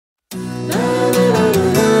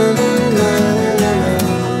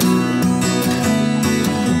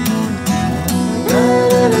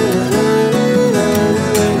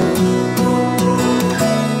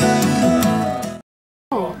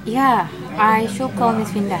I should call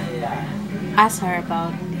Miss Vinda. Ask her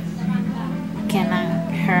about can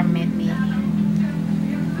her meet me.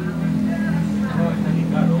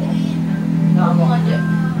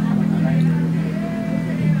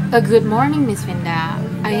 Good morning, Miss Vinda.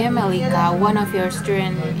 I am Elika, one of your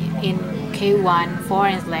students in K1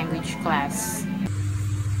 Foreign Language class.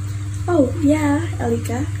 Oh, yeah,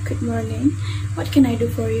 Elika. Good morning. What can I do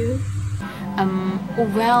for you?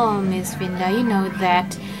 Well, Miss Vinda, you know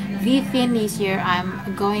that within this year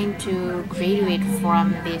I'm going to graduate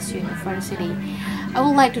from this university. I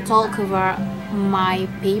would like to talk over my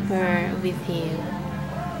paper with you.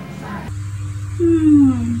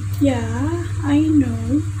 Yeah, I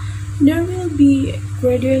know. There will be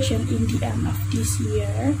graduation in the end of this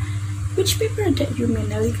year. Which paper that you mean,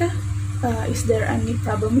 Elika? Is there any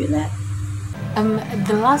problem with that?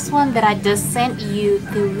 The last one that I just sent you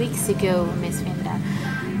 2 weeks ago, Miss Vinda.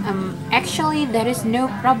 Actually, there is no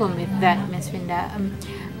problem with that, Miss Vinda.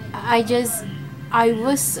 I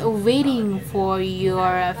was waiting for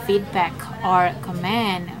your feedback or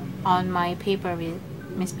comment on my paper with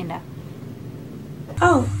Miss Vinda.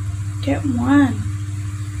 Oh, that one.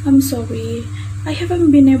 I'm sorry. I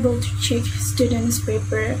haven't been able to check students'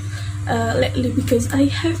 paper lately because I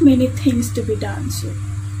have many things to be done. So.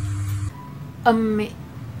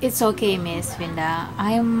 It's okay, Miss Vinda.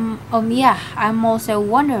 I'm also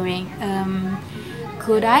wondering,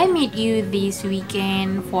 could I meet you this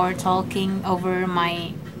weekend for talking over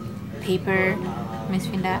my paper, Miss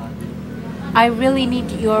Vinda? I really need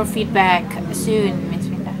your feedback soon, Miss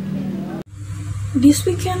Vinda. This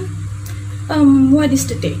weekend? What is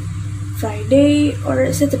the day? Friday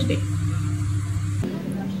or Saturday?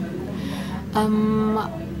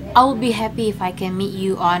 I'll be happy if I can meet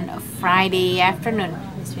you on Friday afternoon,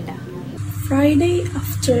 Miss Vinda. Friday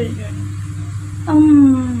afternoon.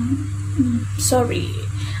 Sorry,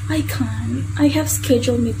 I can't. I have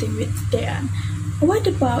scheduled meeting with Dan. What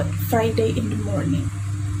about Friday in the morning?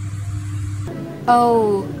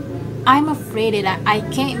 Oh, I'm afraid that I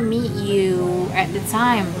can't meet you at the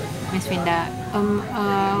time, Miss Vinda.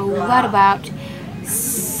 What about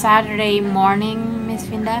Saturday morning, Miss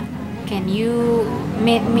Vinda? Can you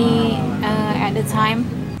meet me at the time?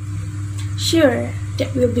 Sure,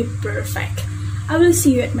 that will be perfect. I will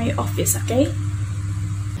see you at my office, okay?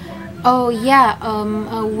 Oh yeah,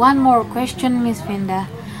 one more question, Miss Vinda.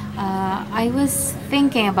 I was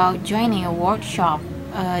thinking about joining a workshop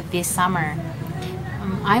this summer.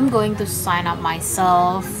 I'm going to sign up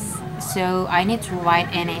myself, so I need to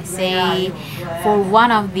write an essay for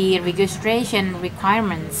one of the registration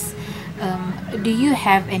requirements. Do you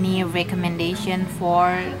have any recommendation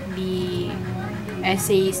for the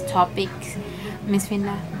essays topic, Miss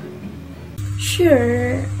Vinda?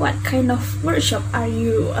 Sure. What kind of workshop are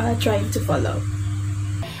you trying to follow?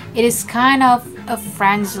 It is kind of a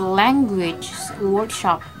French language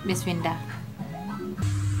workshop, Miss Vinda.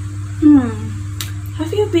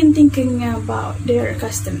 Have you been thinking about their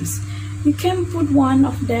customs? You can put one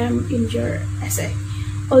of them in your essay.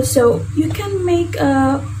 Also, you can make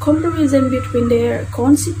a comparison between their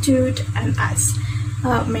constitute and us.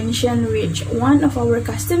 Mention which one of our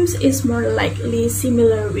customs is more likely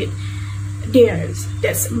similar with theirs.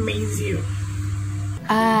 That's amazing.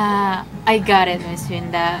 I got it, Miss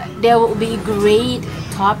Vinda. That will be a great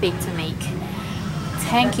topic to make.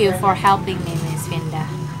 Thank you for helping me, Miss Vinda.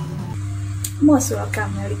 Most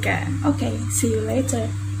welcome, Elika. Okay, see you later.